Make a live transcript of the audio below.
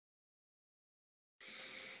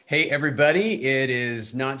Hey, everybody. It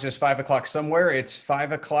is not just 5 o'clock somewhere, it's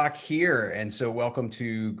 5 o'clock here. And so welcome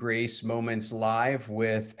to Grace Moments Live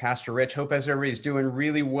with Pastor Rich. Hope as everybody's doing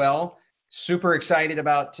really well. Super excited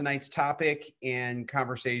about tonight's topic and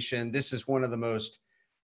conversation. This is one of the most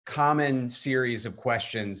common series of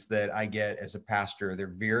questions that I get as a pastor. They're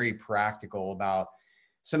very practical about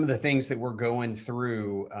some of the things that we're going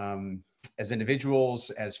through as individuals,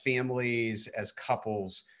 as families, as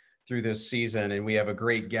couples through this season. And we have a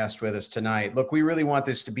great guest with us tonight. Look, we really want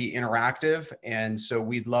this to be interactive. And so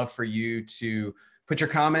we'd love for you to put your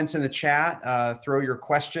comments in the chat, throw your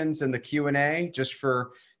questions in the Q&A. Just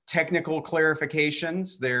for technical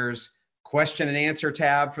clarifications, there's question and answer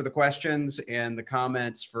tab for the questions and the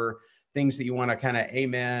comments for things that you want to kind of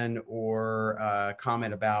amen or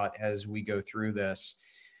comment about as we go through this.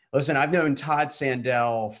 Listen, I've known Todd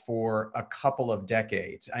Sandell for a couple of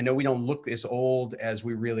decades. I know we don't look as old as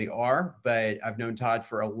we really are, but I've known Todd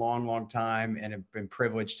for a long, long time and have been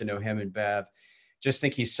privileged to know him and Bev. Just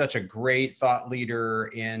think he's such a great thought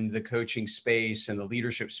leader in the coaching space and the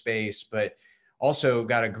leadership space, but also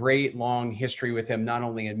got a great long history with him, not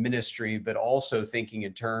only in ministry, but also thinking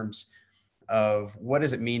in terms of what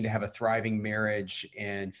does it mean to have a thriving marriage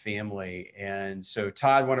and family. And so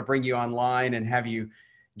Todd, I want to bring you online and have you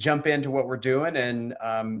jump into what we're doing, and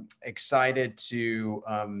excited to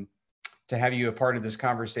have you a part of this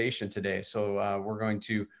conversation today. So we're going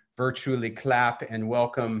to virtually clap and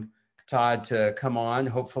welcome Todd to come on.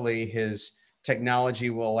 Hopefully his technology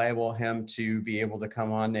will enable him to be able to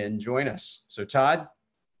come on and join us. So Todd.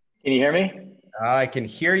 Can you hear me? I can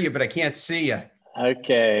hear you, but I can't see you.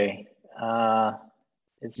 Okay.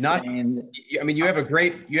 It's not, I mean, you have a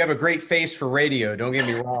great face for radio. Don't get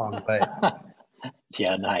me wrong, but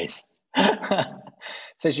yeah, nice.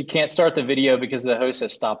 Says you can't start the video because the host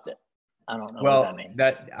has stopped it. I don't know what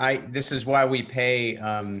that means. This is why we pay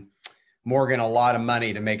Morgan a lot of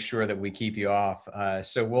money to make sure that we keep you off.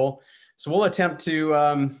 So we'll attempt to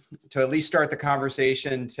at least start the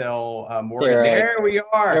conversation till Morgan. There we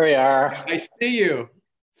are. There we are. I see you.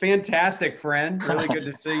 Fantastic, friend. Really good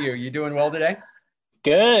to see you. You doing well today?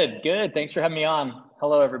 Good. Thanks for having me on.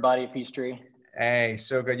 Hello, everybody at Peachtree. Hey,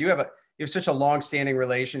 so good. You have such a long-standing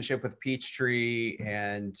relationship with Peachtree,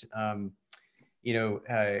 and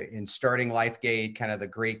in starting LifeGate, kind of the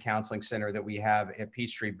great counseling center that we have at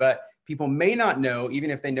Peachtree. But people may not know,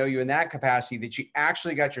 even if they know you in that capacity, that you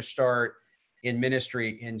actually got your start in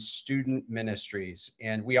ministry in student ministries.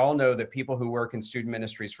 And we all know that people who work in student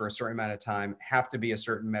ministries for a certain amount of time have to be a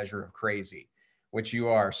certain measure of crazy, which you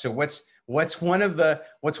are. So what's one of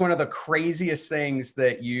the craziest things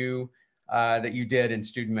that you did in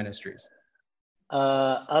student ministries?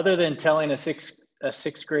 Other than telling a sixth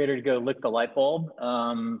grader to go lick the light bulb,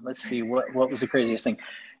 let's see, what was the craziest thing?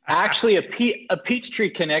 Actually, a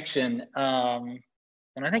Peachtree connection, and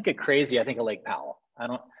I think a Lake Powell.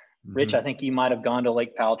 Rich, I think you might have gone to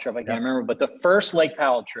Lake Powell trip. I can't remember, but the first Lake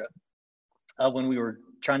Powell trip, when we were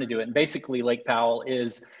trying to do it, and basically Lake Powell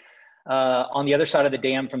is on the other side of the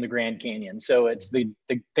dam from the Grand Canyon. So it's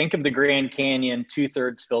think of the Grand Canyon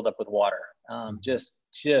 2/3 filled up with water, just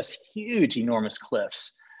huge, enormous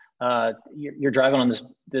cliffs. You're driving on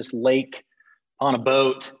this lake on a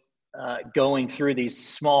boat, going through these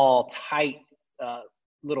small, tight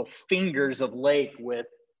little fingers of lake with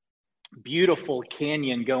beautiful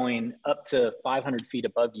canyon going up to 500 feet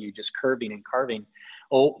above you, just curving and carving.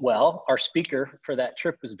 Oh, well, our speaker for that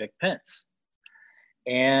trip was Vic Pence.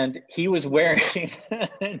 And he was wearing,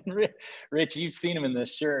 Rich, you've seen him in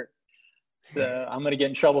this shirt. So I'm going to get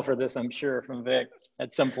in trouble for this, I'm sure, from Vic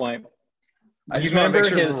at some point. I just want to make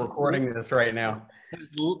sure we're recording this right now.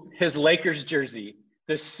 His Lakers jersey,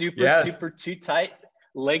 the super too tight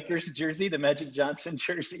Lakers jersey, the Magic Johnson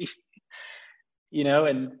jersey.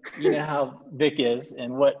 And you know how Vic is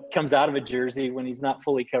and what comes out of a jersey when he's not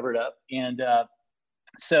fully covered up. And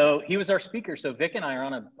so he was our speaker. So Vic and I are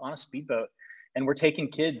on a speedboat, and we're taking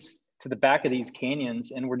kids to the back of these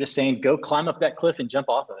canyons, and we're just saying, go climb up that cliff and jump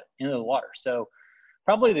off of it into the water. So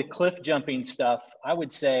probably the cliff jumping stuff, I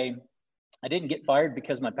would say I didn't get fired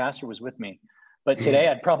because my pastor was with me. But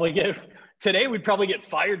today we'd probably get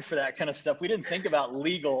fired for that kind of stuff. We didn't think about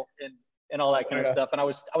legal and all that kind of stuff. And I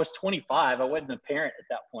was 25. I wasn't a parent at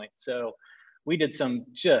that point. So we did some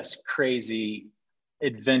just crazy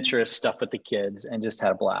adventurous stuff with the kids and just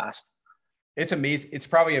had a blast. It's amazing. It's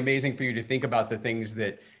probably amazing for you to think about the things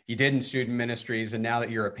that you did in student ministries. And now that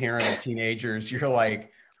you're a parent of teenagers, you're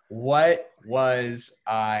like, what was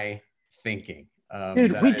I thinking?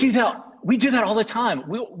 Dude, we do that all the time.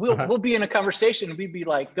 We'll be in a conversation and we'd be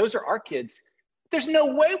like, those are our kids. There's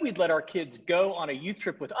no way we'd let our kids go on a youth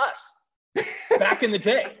trip with us. back in the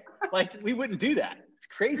day. Like, we wouldn't do that. It's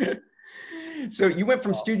crazy. So you went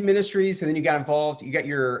from student ministries, and then you got involved. You got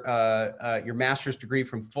your master's degree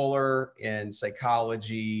from Fuller in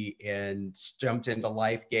psychology, and jumped into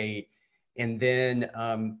LifeGate. And then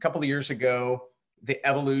a couple of years ago, the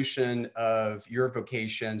evolution of your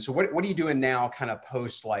vocation. So what are you doing now, kind of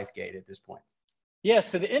post LifeGate at this point? Yeah,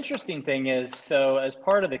 so the interesting thing is, so as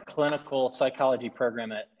part of the clinical psychology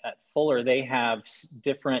program at Fuller, they have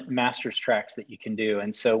different master's tracks that you can do.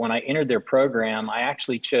 And so when I entered their program, I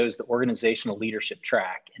actually chose the organizational leadership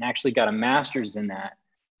track and actually got a master's in that,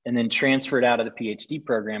 and then transferred out of the PhD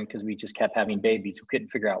program because we just kept having babies. We couldn't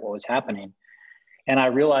figure out what was happening. And I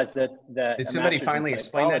realized that Did somebody finally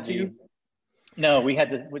explain that to you? No, we had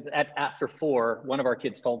to, after 4, one of our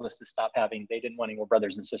kids told us to stop having, they didn't want any more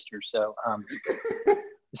brothers and sisters. So,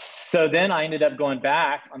 so then I ended up going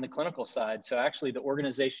back on the clinical side. So actually the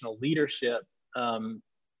organizational leadership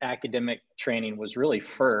academic training was really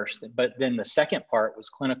first, but then the second part was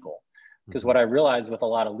clinical. Because what I realized with a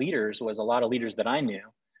lot of leaders was a lot of leaders that I knew,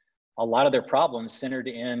 a lot of their problems centered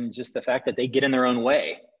in just the fact that they get in their own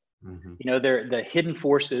way. Mm-hmm. You know, they're the hidden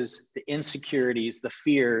forces, the insecurities, the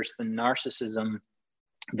fears, the narcissism,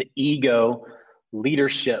 the ego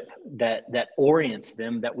leadership that orients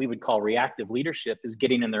them, that we would call reactive leadership, is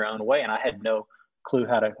getting in their own way. And I had no clue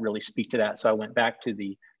how to really speak to that. So I went back to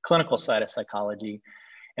the clinical side of psychology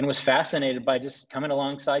and was fascinated by just coming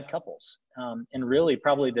alongside couples. And really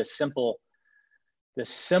probably the simple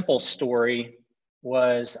story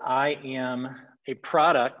was, I am a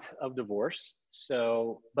product of divorce.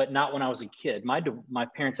 So, but not when I was a kid. My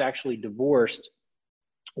parents actually divorced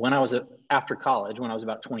when I was after college, when I was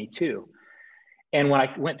about 22. And when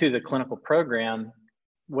I went through the clinical program,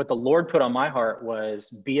 what the Lord put on my heart was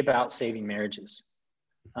be about saving marriages,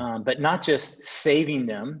 but not just saving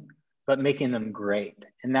them, but making them great.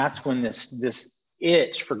 And that's when this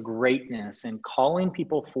itch for greatness and calling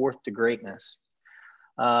people forth to greatness.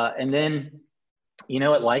 And then, you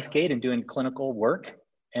know, at LifeGate and doing clinical work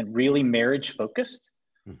and really marriage focused,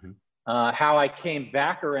 how I came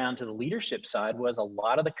back around to the leadership side was a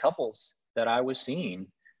lot of the couples that I was seeing,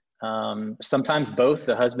 sometimes both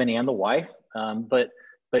the husband and the wife, but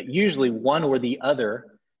usually one or the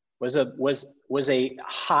other was a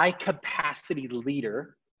high capacity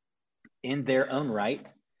leader in their own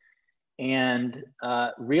right, and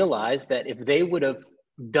realized that if they would have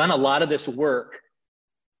done a lot of this work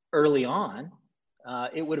early on,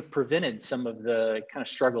 it would have prevented some of the kind of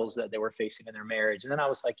struggles that they were facing in their marriage. And then I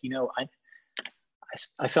was like, you know,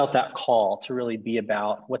 I felt that call to really be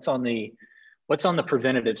about what's on the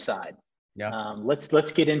preventative side. Yeah.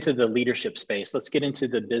 Let's get into the leadership space. Let's get into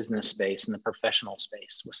the business space and the professional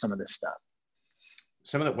space with some of this stuff.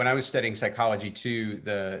 When I was studying psychology too,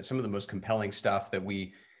 some of the most compelling stuff that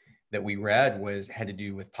we read had to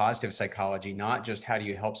do with positive psychology, not just how do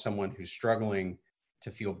you help someone who's struggling to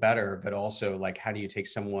feel better, but also like, how do you take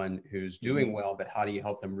someone who's doing well, but how do you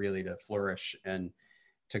help them really to flourish and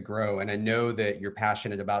to grow? And I know that you're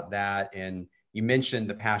passionate about that. And you mentioned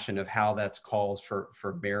the passion of how that's calls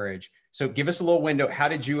for marriage. So give us a little window. How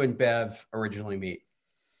did you and Bev originally meet?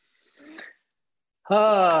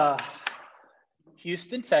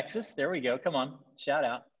 Houston, Texas. There we go. Come on. Shout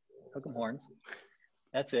out. Hook 'em horns.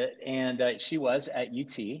 That's it. And she was at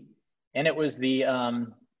UT, and it was the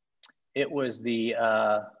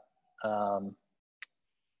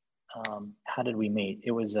how did we meet?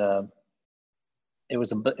 It was a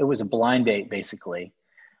blind date, basically,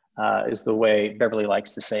 is the way Beverly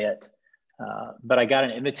likes to say it. But I got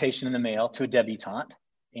an invitation in the mail to a debutante,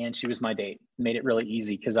 and she was my date. Made it really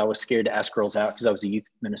easy because I was scared to ask girls out because I was a youth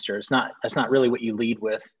minister. That's not really what you lead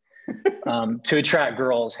with. To attract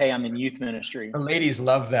girls. Hey, I'm in youth ministry. The ladies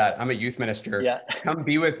love that. I'm a youth minister. Yeah. Come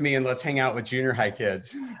be with me and let's hang out with junior high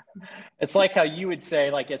kids. It's like how you would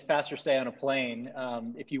say, like as pastors say on a plane,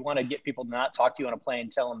 if you want to get people to not talk to you on a plane,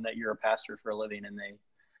 tell them that you're a pastor for a living, and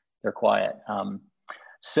they're quiet.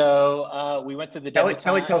 So we went to the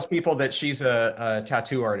Kelly tells people that she's a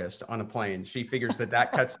tattoo artist on a plane. She figures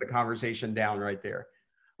that cuts the conversation down right there.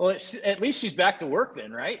 Well, at least she's back to work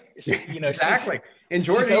then, right? Exactly. In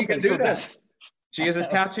Georgia, you can do that. She is a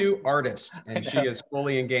tattoo artist, and she is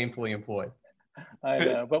fully and gainfully employed. I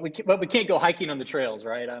know, but we can't go hiking on the trails,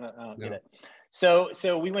 right? I don't get it. So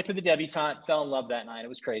we went to the debutante, fell in love that night. It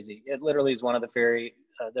was crazy. It literally is one of the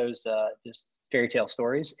just fairy tale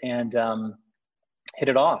stories, and hit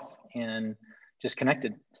it off and just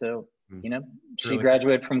connected. So she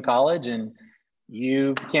graduated from college, and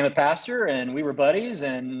you became a pastor, and we were buddies,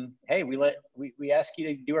 and hey, we asked you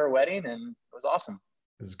to do our wedding, and it was awesome.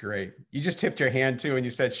 That's great. You just tipped your hand too when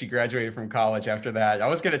you said she graduated from college after that. I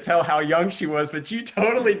was going to tell how young she was, but you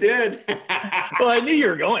totally did. Well, I knew you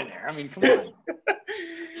were going there. I mean, come on.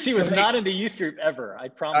 She was So, not in the youth group ever. I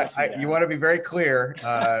promise you that. You want to be very clear,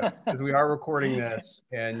 because we are recording this,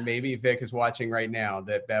 and maybe Vic is watching right now,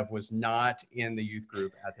 that Bev was not in the youth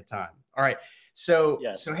group at the time. All right. So,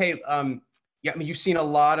 Yes. so hey, yeah, I mean, you've seen a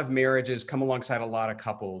lot of marriages come alongside a lot of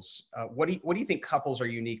couples. What do you think couples are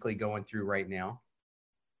uniquely going through right now?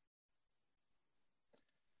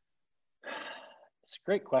 It's a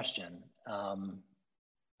great question.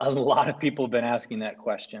 A lot of people have been asking that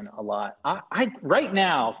question a lot. I right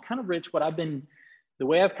now, kind of Rich, the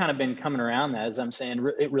way I've kind of been coming around that is I'm saying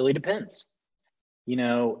it really depends. You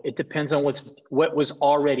know, it depends on what was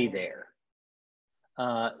already there.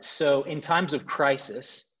 So in times of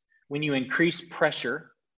crisis, when you increase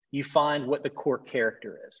pressure, you find what the core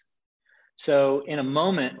character is. So in a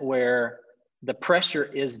moment where the pressure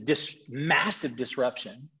is massive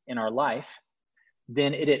disruption in our life,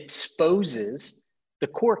 then it exposes the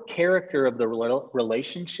core character of the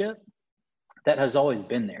relationship that has always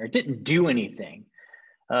been there. It didn't do anything.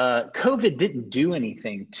 COVID didn't do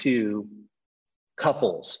anything to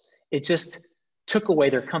couples. It just took away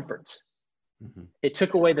their comforts. Mm-hmm. It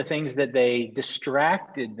took away the things that they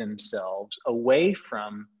distracted themselves away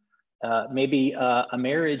from, maybe a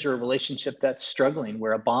marriage or a relationship that's struggling,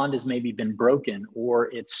 where a bond has maybe been broken, or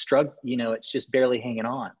it's it's just barely hanging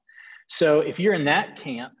on. So if you're in that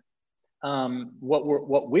camp,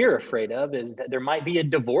 what we're afraid of is that there might be a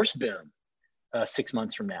divorce boom 6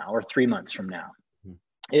 months from now or 3 months from now.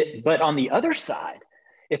 Mm-hmm. But on the other side,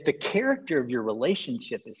 if the character of your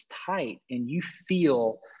relationship is tight and you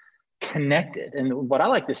feel connected, and what I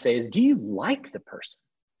like to say is, do you like the person?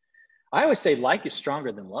 I always say like is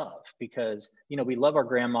stronger than love, because, we love our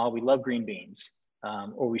grandma, we love green beans,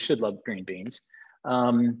 or we should love green beans.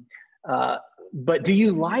 But do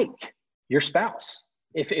you like your spouse?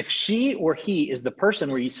 If she or he is the person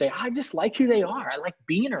where you say, I just like who they are, I like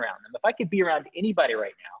being around them. If I could be around anybody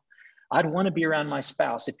right now, I'd want to be around my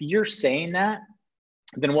spouse. If you're saying that,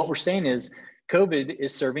 then what we're saying is COVID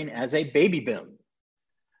is serving as a baby boom.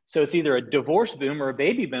 So it's either a divorce boom or a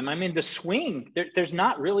baby boom. I mean, the swing, there's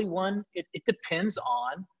not really one. It depends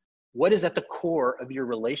on what is at the core of your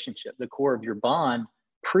relationship. The core of your bond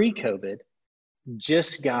pre-COVID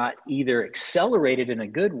just got either accelerated in a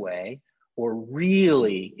good way or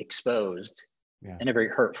really exposed in a very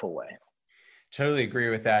hurtful way. Totally agree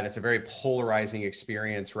with that. It's a very polarizing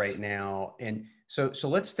experience right now. And so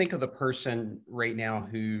let's think of the person right now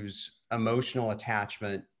whose emotional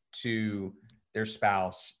attachment to their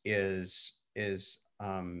spouse is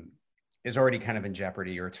already kind of in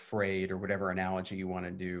jeopardy, or it's frayed, or whatever analogy you want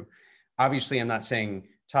to do. Obviously, I'm not saying,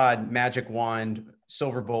 Todd, magic wand,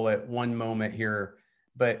 silver bullet, one moment here,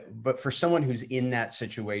 but for someone who's in that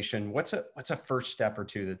situation, what's a first step or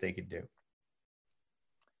two that they could do?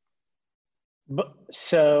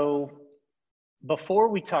 So before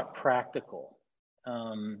we talk practical,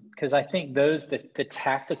 because I think the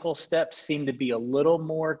tactical steps seem to be a little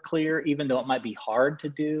more clear, even though it might be hard to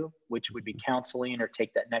do, which would be counseling, or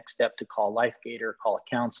take that next step to call LifeGate or call a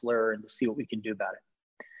counselor and to see what we can do about it.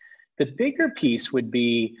 The bigger piece would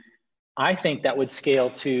be, I think that would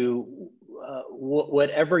scale to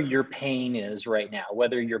whatever your pain is right now,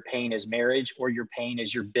 whether your pain is marriage, or your pain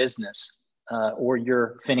is your business, or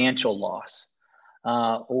your financial loss,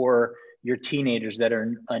 or your teenagers that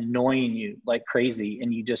are annoying you like crazy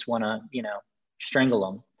and you just want to, strangle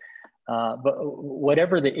them. But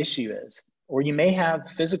whatever the issue is, or you may have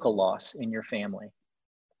physical loss in your family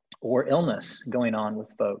or illness going on with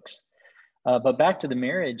folks. But back to the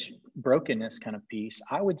marriage brokenness kind of piece,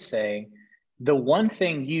 I would say the one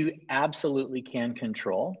thing you absolutely can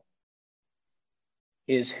control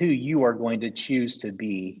is who you are going to choose to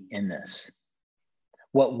be in this.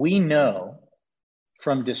 What we know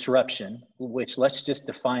from disruption, which let's just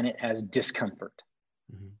define it as discomfort.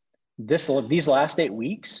 Mm-hmm. These last 8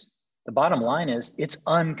 weeks, the bottom line is it's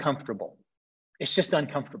uncomfortable. It's just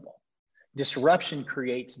uncomfortable. Disruption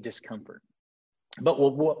creates discomfort. But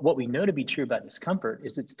what we know to be true about discomfort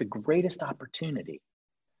is it's the greatest opportunity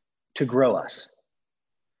to grow us.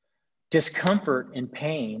 Discomfort and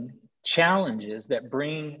pain, challenges that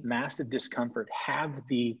bring massive discomfort, have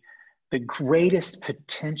the greatest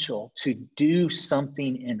potential to do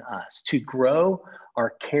something in us, to grow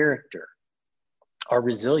our character, our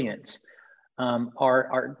resilience,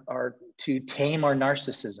 to tame our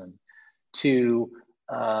narcissism, to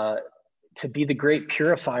be the great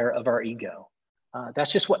purifier of our ego.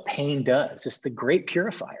 That's just what pain does. It's the great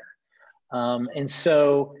purifier. And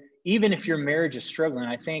so even if your marriage is struggling,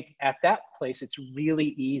 I think at that place, it's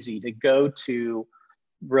really easy to go to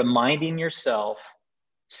reminding yourself,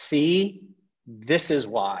 see, this is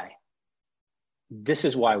why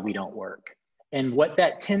we don't work. And what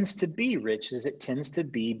that tends to be, Rich, is it tends to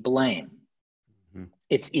be blame. Mm-hmm.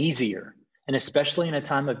 It's easier. And especially in a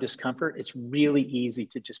time of discomfort, it's really easy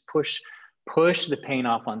to just push the pain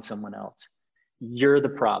off on someone else. You're the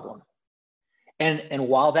problem. And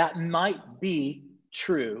while that might be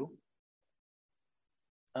true,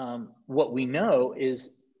 what we know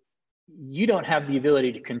is you don't have the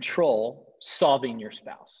ability to control solving your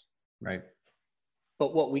spouse. Right.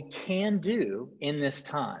 But what we can do in this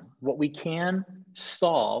time, what we can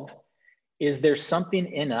solve, is there's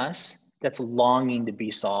something in us that's longing to be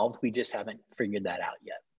solved. We just haven't figured that out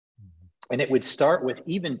yet. Mm-hmm. And it would start with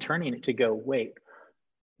even turning it to go, wait,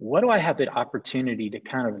 what do I have the opportunity to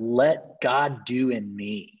kind of let God do in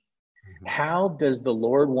me? Mm-hmm. How does the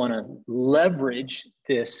Lord want to leverage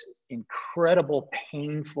this incredible,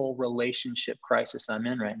 painful relationship crisis I'm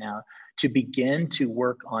in right now to begin to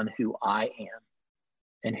work on who I am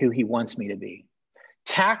and who he wants me to be?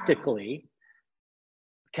 Tactically,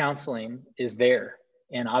 counseling is there.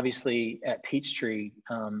 And obviously at Peachtree,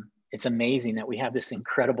 it's amazing that we have this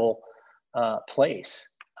incredible place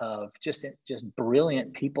of just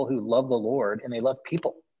brilliant people who love the Lord and they love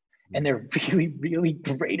people. And they're really, really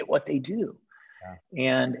great at what they do.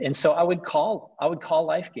 Yeah. And so I would call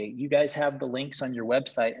LifeGate. You guys have the links on your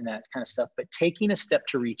website and that kind of stuff, but taking a step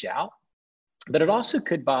to reach out. But it also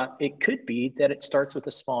could be that it starts with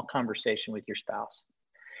a small conversation with your spouse.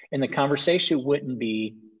 And the conversation wouldn't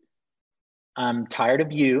be, I'm tired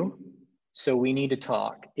of you, so we need to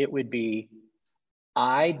talk. It would be,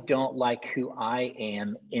 I don't like who I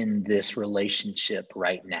am in this relationship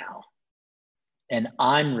right now. And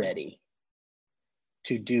I'm ready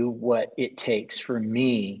to do what it takes for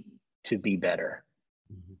me to be better.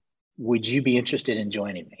 Mm-hmm. Would you be interested in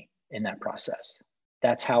joining me in that process?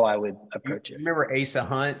 That's how I would approach it. Remember Asa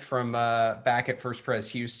Hunt from back at First Pres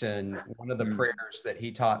Houston? One of the prayers that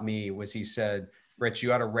he taught me was, he said, Rich,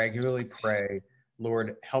 you ought to regularly pray,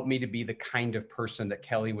 Lord, help me to be the kind of person that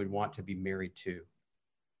Kelly would want to be married to.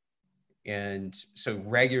 And so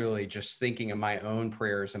regularly just thinking of my own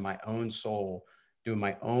prayers and my own soul, doing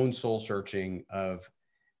my own soul searching of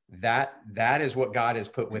that is what God has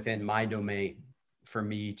put within my domain for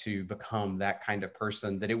me to become that kind of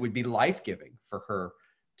person, that it would be life-giving for her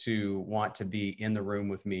to want to be in the room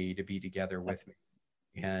with me, to be together with me.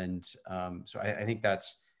 And so I think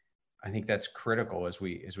that's critical as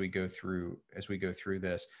we go through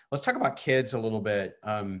this. Let's talk about kids a little bit.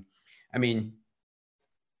 I mean,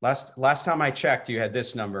 last time I checked, you had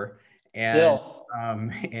this number, and still,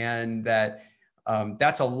 and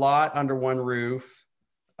that's a lot under one roof,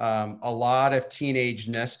 a lot of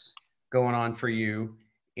teenageness going on for you.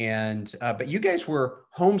 And, but you guys were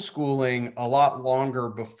homeschooling a lot longer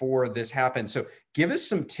before this happened. So give us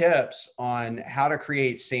some tips on how to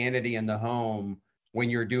create sanity in the home when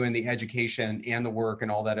you're doing the education and the work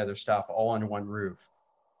and all that other stuff all under one roof.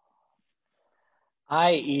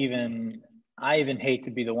 I even hate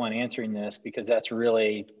to be the one answering this, because that's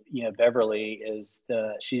really, Beverly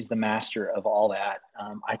she's the master of all that.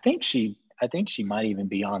 I think she might even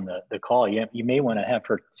be on the call. You may want to have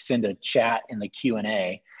her send a chat in the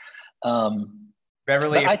Q&A.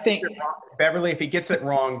 Beverly, Beverly, if he gets it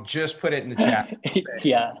wrong, just put it in the chat.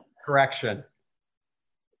 Yeah. Correction.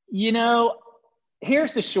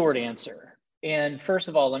 Here's the short answer. And first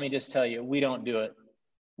of all, let me just tell you, we don't do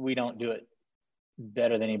it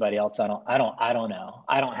better than anybody else. I don't know.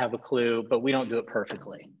 I don't have a clue, but we don't do it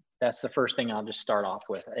perfectly. That's the first thing I'll just start off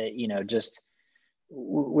with.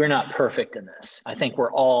 We're not perfect in this. I think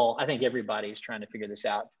everybody's trying to figure this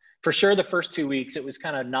out. For sure, the first 2 weeks, it was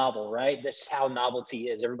kind of novel, right? This is how novelty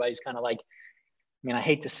is. Everybody's kind of like, I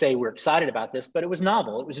hate to say we're excited about this, but it was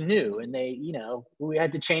novel. It was new. And we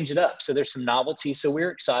had to change it up. So there's some novelty. So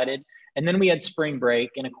we're excited. And then we had spring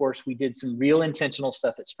break. And of course, we did some real intentional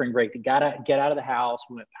stuff at spring break. We got to get out of the house.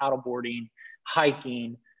 We went paddleboarding,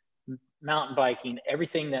 hiking, mountain biking,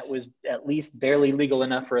 everything that was at least barely legal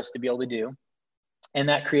enough for us to be able to do. And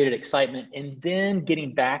that created excitement. And then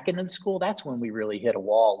getting back into the school, that's when we really hit a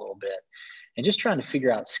wall a little bit. And just trying to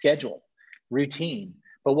figure out schedule, routine.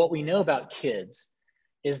 But what we know about kids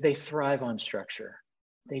is they thrive on structure.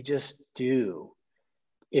 They just do.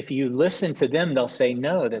 If you listen to them, they'll say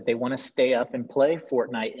no, that they want to stay up and play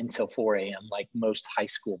Fortnite until 4 a.m. like most high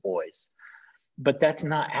school boys. But that's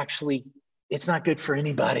not actually, it's not good for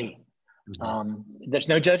anybody. There's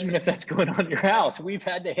no judgment if that's going on in your house. We've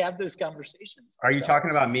had to have those conversations. Are you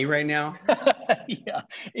talking about me right now? Yeah,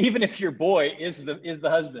 even if your boy is the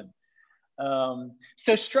husband.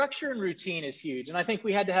 So structure and routine is huge. And I think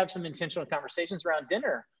we had to have some intentional conversations around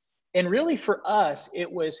dinner. And really for us, it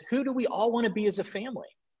was, who do we all want to be as a family?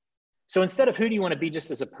 So instead of who do you want to be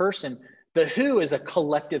just as a person, the who is a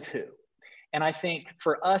collective who. And I think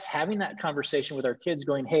for us having that conversation with our kids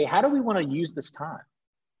going, hey, how do we want to use this time?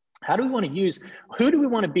 How do we want to use, who do we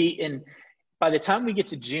want to be in by the time we get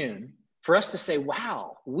to June, for us to say,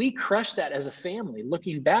 wow, we crushed that as a family.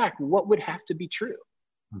 Looking back, what would have to be true?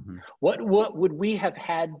 Mm-hmm. What would we have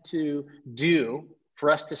had to do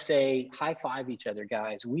for us to say, high five each other,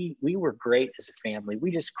 guys? We were great as a family.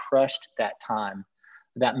 We just crushed that time,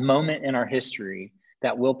 that moment in our history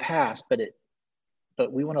that will pass,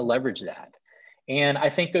 but we want to leverage that. And I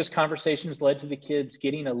think those conversations led to the kids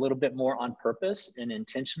getting a little bit more on purpose and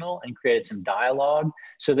intentional, and created some dialogue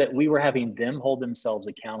so that we were having them hold themselves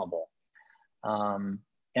accountable.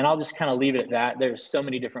 And I'll just kind of leave it at that. There's so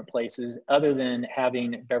many different places, other than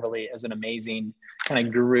having Beverly as an amazing kind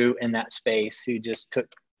of guru in that space who just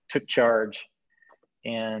took charge,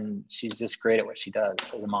 and she's just great at what she does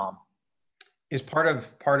as a mom. Is part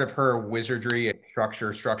of her wizardry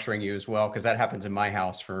structuring you as well? Because that happens in my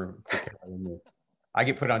house for I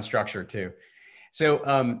get put on structure too.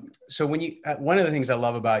 So so when you one of the things I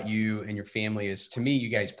love about you and your family is, to me, you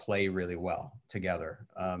guys play really well together.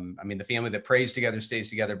 I mean, the family that prays together stays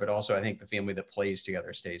together, but also I think the family that plays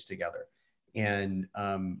together stays together. And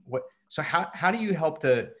so how do you help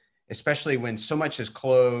to, especially when so much is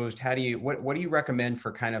closed, what do you recommend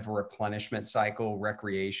for kind of a replenishment cycle,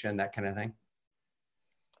 recreation, that kind of thing?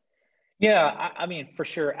 Yeah, I mean, for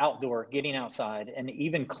sure, outdoor, getting outside, and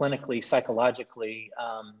even clinically, psychologically,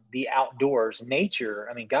 the outdoors, nature.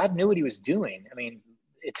 I mean, God knew what he was doing. I mean,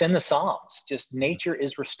 it's in the Psalms, just nature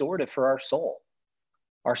is restorative for our soul.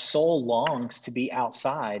 Our soul longs to be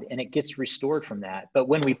outside, and it gets restored from that. But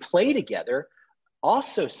when we play together,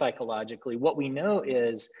 also psychologically, what we know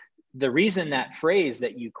is the reason that phrase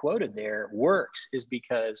that you quoted there works is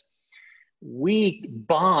because we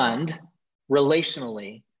bond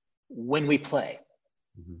relationally when we play.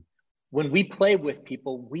 Mm-hmm. When we play with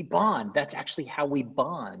people, we bond. That's actually how we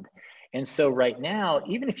bond. And so right now,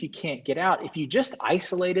 even if you can't get out, if you just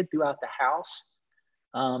isolated throughout the house,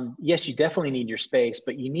 yes, you definitely need your space,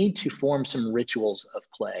 but you need to form some rituals of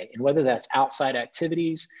play. And whether that's outside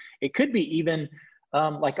activities, it could be even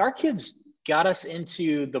like our kids got us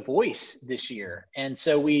into The Voice this year. And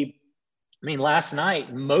so last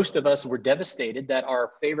night, most of us were devastated that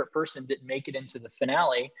our favorite person didn't make it into the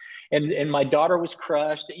finale. And my daughter was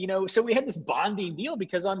crushed, so we had this bonding deal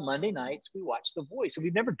because on Monday nights we watched The Voice, and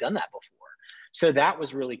we've never done that before. So that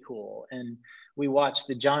was really cool. And we watched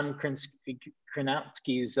the John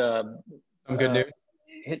Krasinski's Some Good News.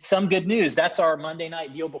 Some Good News. That's our Monday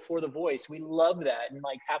night deal before The Voice. We love that. And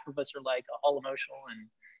like half of us are like all emotional and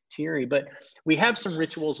teary, but we have some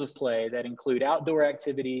rituals of play that include outdoor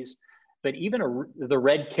activities, but even the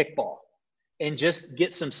red kickball, and just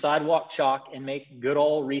get some sidewalk chalk and make good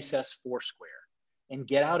old recess foursquare and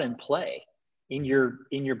get out and play in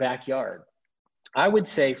your backyard. I would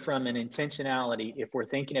say from an intentionality, if we're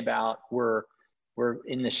thinking about we're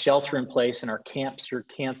in the shelter in place and our camps are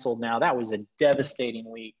canceled now. That was a devastating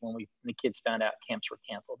week when the kids found out camps were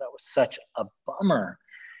canceled. That was such a bummer,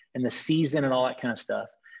 and the season and all that kind of stuff.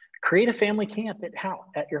 Create a family camp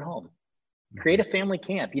at your home. Create a family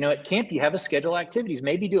camp. At camp, you have a schedule of activities.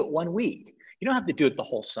 Maybe do it 1 week. You don't have to do it the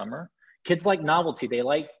whole summer. Kids like novelty. They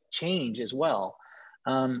like change as well.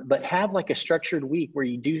 But have like a structured week where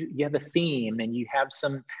you have a theme, and you have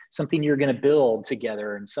something you're going to build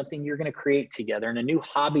together, and something you're going to create together, and a new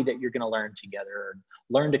hobby that you're going to learn together, and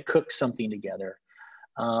learn to cook something together.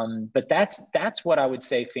 But that's what I would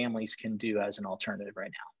say families can do as an alternative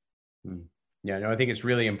right now. Yeah, no, I think it's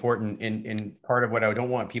really important. And part of what I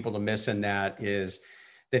don't want people to miss in that is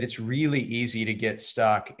that it's really easy to get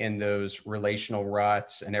stuck in those relational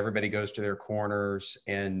ruts, and everybody goes to their corners.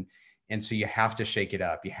 And so you have to shake it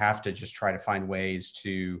up. You have to just try to find ways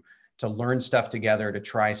to learn stuff together, to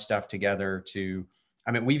try stuff together,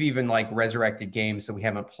 we've even like resurrected games that we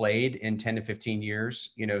haven't played in 10 to 15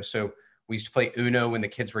 years, so we used to play Uno when the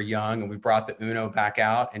kids were young, and we brought the Uno back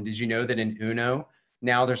out. And did you know that in Uno,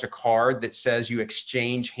 now there's a card that says you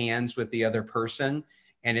exchange hands with the other person,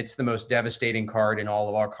 and it's the most devastating card in all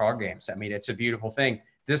of our card games. It's a beautiful thing.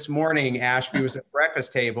 This morning, Ashby was at the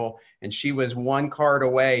breakfast table, and she was one card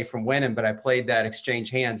away from winning, but I played that exchange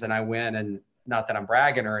hands and I win. And not that I'm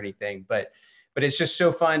bragging or anything, but it's just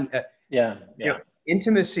so fun. Yeah.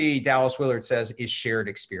 Intimacy, Dallas Willard says, is shared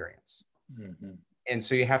experience. Mm-hmm. And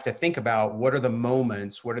so you have to think about what are the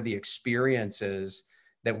moments, what are the experiences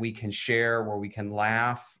that we can share, where we can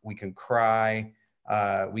laugh, we can cry,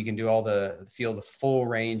 we can do feel the full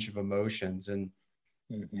range of emotions. And,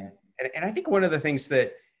 Mm-hmm. and I think one of the things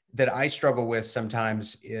that I struggle with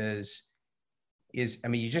sometimes is, I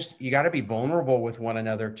mean, you got to be vulnerable with one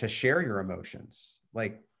another to share your emotions.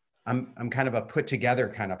 Like I'm kind of a put together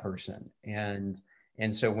kind of person. And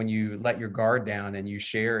so when you let your guard down and you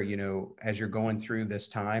share, you know, as you're going through this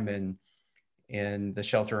time and in the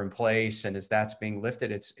shelter in place, and as that's being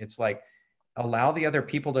lifted, it's like, allow the other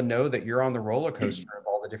people to know that you're on the roller coaster of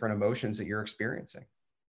all the different emotions that you're experiencing.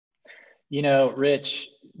 You know, Rich,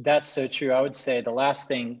 that's so true. I would say the last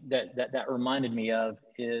thing that reminded me of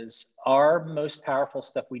is our most powerful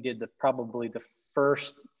stuff we did probably the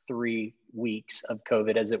first 3 weeks of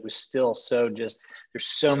COVID, as it was still there's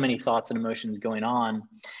so many thoughts and emotions going on.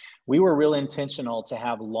 We were real intentional to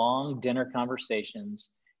have long dinner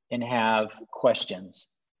conversations and have questions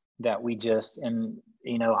that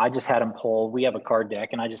I just had them pull. We have a card deck,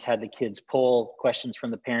 and I just had the kids pull questions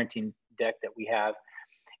from the parenting deck that we have.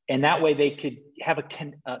 And that way they could have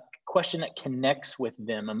a question that connects with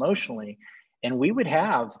them emotionally. And we would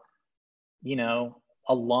have,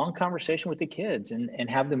 a long conversation with the kids and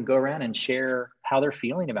have them go around and share how they're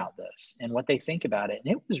feeling about this and what they think about it.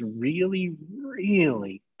 And it was really,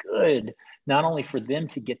 really good, not only for them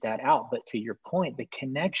to get that out, but to your point, the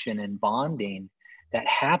connection and bonding that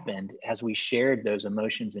happened as we shared those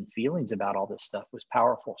emotions and feelings about all this stuff was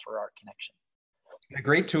powerful for our connection. A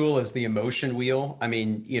great tool is the emotion wheel. I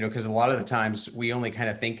mean, because a lot of the times we only kind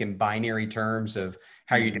of think in binary terms of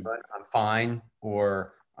how you doing, I'm fine,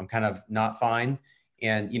 or I'm kind of not fine.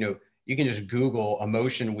 And, you can just Google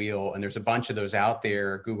emotion wheel, and there's a bunch of those out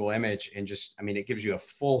there, Google image, and it gives you a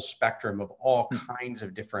full spectrum of all kinds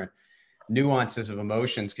of different nuances of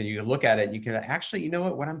emotions. Can you look at it and you can actually,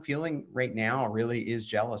 what I'm feeling right now really is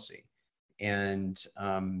jealousy. And,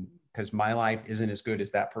 because my life isn't as good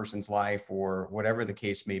as that person's life, or whatever the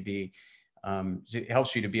case may be. It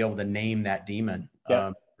helps you to be able to name that demon,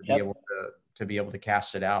 to be able to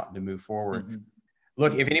cast it out and to move forward. Mm-hmm.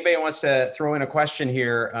 Look, if anybody wants to throw in a question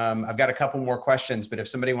here, I've got a couple more questions, but if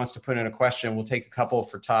somebody wants to put in a question, we'll take a couple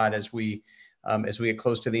for Todd as we get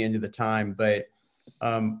close to the end of the time. But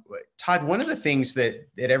Todd, one of the things that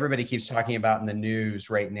everybody keeps talking about in the news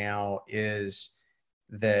right now is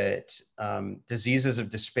that diseases of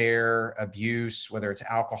despair, abuse, whether it's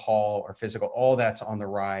alcohol or physical, all that's on the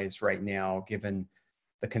rise right now, given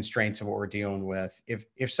the constraints of what we're dealing with.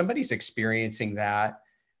 If somebody's experiencing that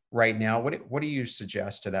right now, what do you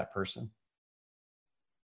suggest to that person?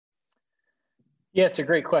 Yeah, it's a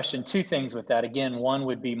great question. Two things with that. Again, one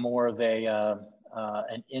would be more of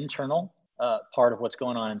an internal part of what's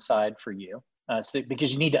going on inside for you.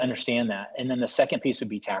 Because you need to understand that. And then the second piece would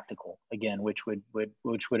be tactical, again, which would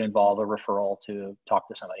involve a referral to talk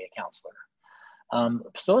to somebody, a counselor.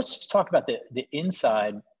 So let's just talk about the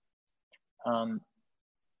inside.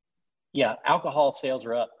 Alcohol sales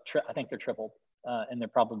are up. I think they're tripled, and they're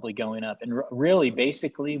probably going up. And really,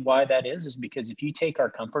 basically, why that is because if you take our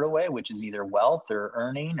comfort away, which is either wealth or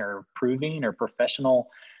earning or proving or professional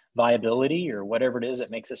viability or whatever it is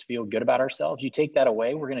that makes us feel good about ourselves, you take that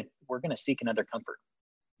away, we're gonna seek another comfort.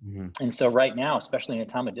 Mm-hmm. And so right now, especially in a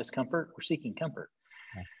time of discomfort, we're seeking comfort.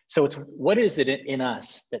 Yeah. So it's what is it in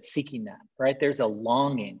us that's seeking that, right? There's a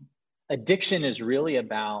longing. Addiction is really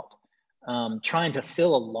about trying to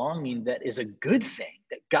fill a longing that is a good thing,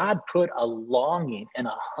 that God put a longing and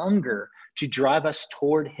a hunger to drive us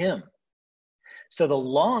toward Him. So the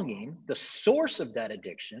longing, the source of that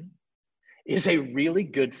addiction, is a really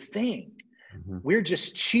good thing. Mm-hmm. We're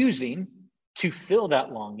just choosing to fill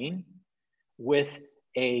that longing with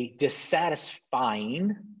a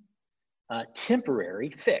dissatisfying, temporary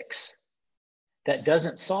fix that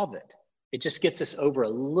doesn't solve it. It just gets us over a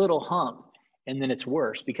little hump, and then it's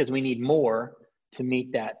worse because we need more to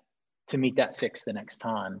meet that fix the next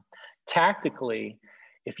time. Tactically,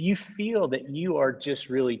 if you feel that you are just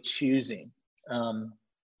really choosing,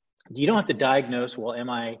 you don't have to diagnose, well,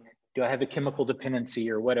 do I have a chemical dependency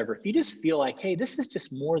or whatever? If you just feel like, hey, this is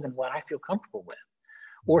just more than what I feel comfortable with,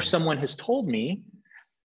 or someone has told me,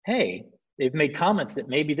 hey, they've made comments that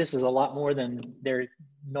maybe this is a lot more than they're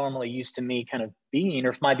normally used to me kind of being,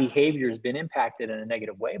 or if my behavior has been impacted in a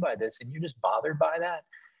negative way by this and you're just bothered by that,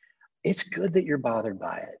 it's good that you're bothered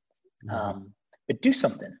by it. Mm-hmm. But do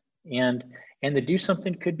something. And the do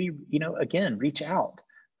something could be, again, reach out.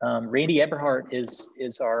 Randy Eberhardt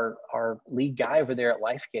is our lead guy over there at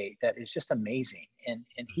LifeGate. That is just amazing. And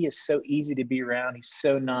he is so easy to be around. He's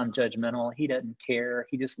so non-judgmental. He doesn't care.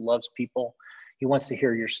 He just loves people. He wants to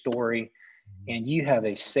hear your story, and you have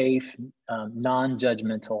a safe,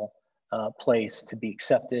 non-judgmental place to be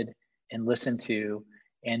accepted and listened to.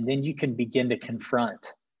 And then you can begin to confront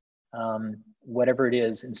whatever it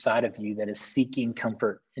is inside of you that is seeking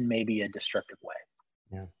comfort in maybe a destructive way.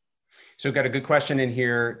 Yeah. So we've got a good question in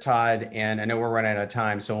here, Todd, and I know we're running out of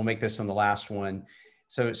time, so we'll make this on the last one.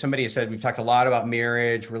 So somebody has said, we've talked a lot about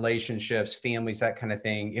marriage, relationships, families, that kind of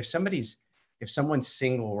thing. If someone's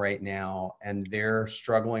single right now and they're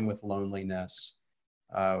struggling with loneliness,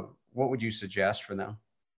 what would you suggest for them?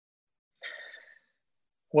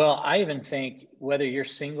 Well, I even think whether you're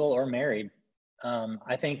single or married,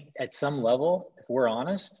 I think at some level, if we're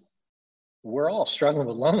honest, we're all struggling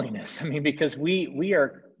with loneliness. I mean, because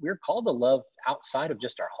we're called to love outside of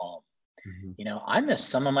just our home. Mm-hmm. You know, I miss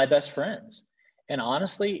some of my best friends. And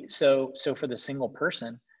honestly, so for the single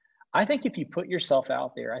person, I think if you put yourself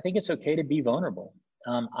out there, I think it's okay to be vulnerable.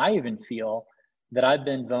 I even feel that I've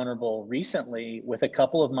been vulnerable recently with a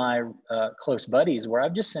couple of my close buddies where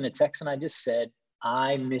I've just sent a text and I just said,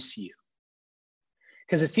 I miss you.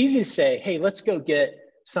 Because it's easy to say, hey, let's go get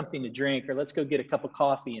something to drink, or let's go get a cup of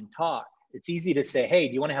coffee and talk. It's easy to say, hey,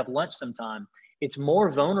 do you want to have lunch sometime? It's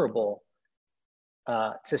more vulnerable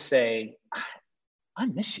to say, I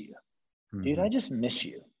miss you, dude. I just miss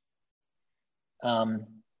you.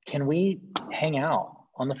 Can we hang out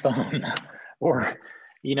on the phone? Or,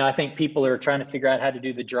 you know, I think people are trying to figure out how to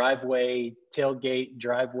do the tailgate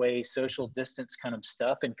driveway, social distance kind of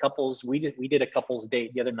stuff. And couples, we did a couples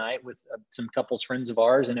date the other night with some couples friends of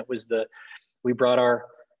ours. And it was we brought our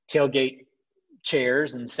tailgate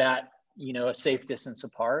chairs and sat, you know, a safe distance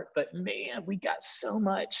apart. But man, we got so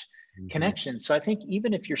much connection. So I think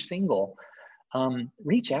even if you're single,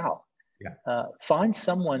 reach out. Yeah. Find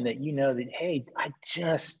someone that you know that, hey, I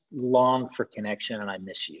just long for connection and I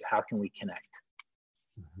miss you. How can we connect?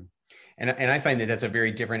 Mm-hmm. And I find that that's a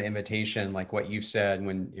very different invitation, like what you've said,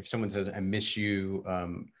 if someone says, I miss you,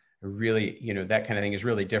 really, you know, that kind of thing is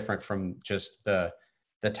really different from just the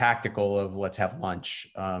tactical of let's have lunch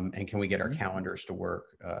and can we get our calendars to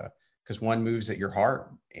work? Because one moves at your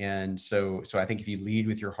heart. And so I think if you lead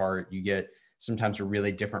with your heart, you get sometimes a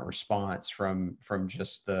really different response from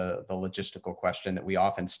just the logistical question that we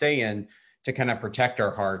often stay in to kind of protect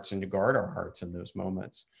our hearts and to guard our hearts in those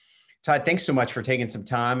moments. Todd, thanks so much for taking some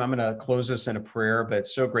time. I'm going to close this in a prayer, but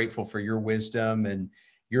so grateful for your wisdom and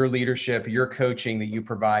your leadership, your coaching that you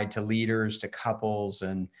provide to leaders, to couples,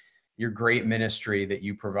 and your great ministry that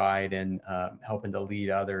you provide in helping to lead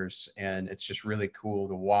others. And it's just really cool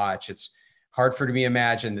to watch. It's hard for me to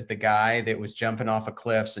imagine that the guy that was jumping off of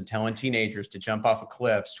cliffs and telling teenagers to jump off of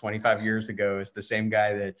cliffs 25 years ago is the same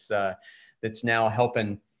guy that's now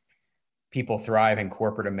helping people thrive in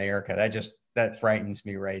corporate America. That frightens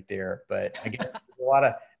me right there. But I guess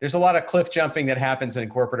there's a lot of cliff jumping that happens in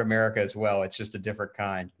corporate America as well. It's just a different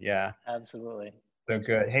kind. Yeah. Absolutely. So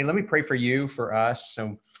good. Hey, let me pray for you, for us.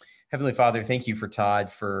 So Heavenly Father, thank you for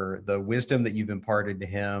Todd, for the wisdom that you've imparted to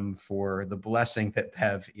him, for the blessing that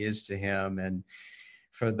Bev is to him, and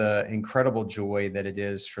for the incredible joy that it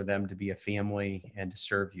is for them to be a family and to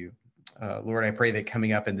serve you. Lord, I pray that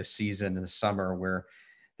coming up in the season in the summer, where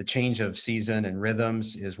the change of season and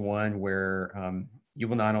rhythms is one where you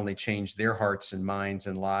will not only change their hearts and minds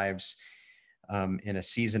and lives in a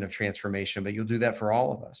season of transformation, but you'll do that for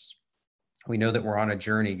all of us. We know that we're on a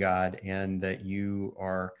journey, God, and that you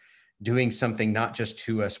are doing something not just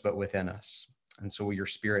to us, but within us. And so will your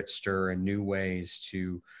Spirit stir in new ways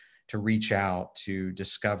to reach out, to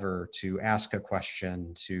discover, to ask a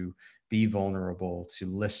question, to be vulnerable, to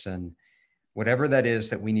listen. Whatever that is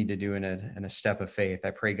that we need to do in a step of faith, I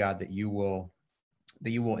pray, God, that you will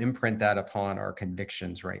imprint that upon our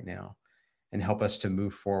convictions right now and help us to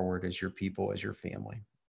move forward as your people, as your family.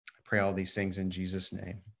 I pray all these things in Jesus'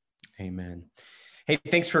 name. Amen. Hey,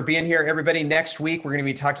 thanks for being here, everybody. Next week, we're going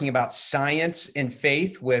to be talking about science and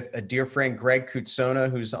faith with a dear friend, Greg Kutsona,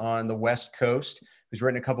 who's on the West Coast, who's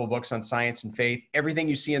written a couple of books on science and faith. Everything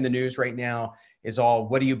you see in the news right now is all,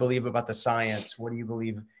 what do you believe about the science? What do you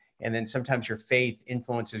believe? And then sometimes your faith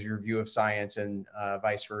influences your view of science and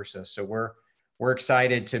vice versa. So we're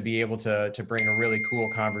excited to be able to bring a really cool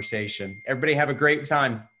conversation. Everybody have a great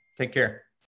time. Take care.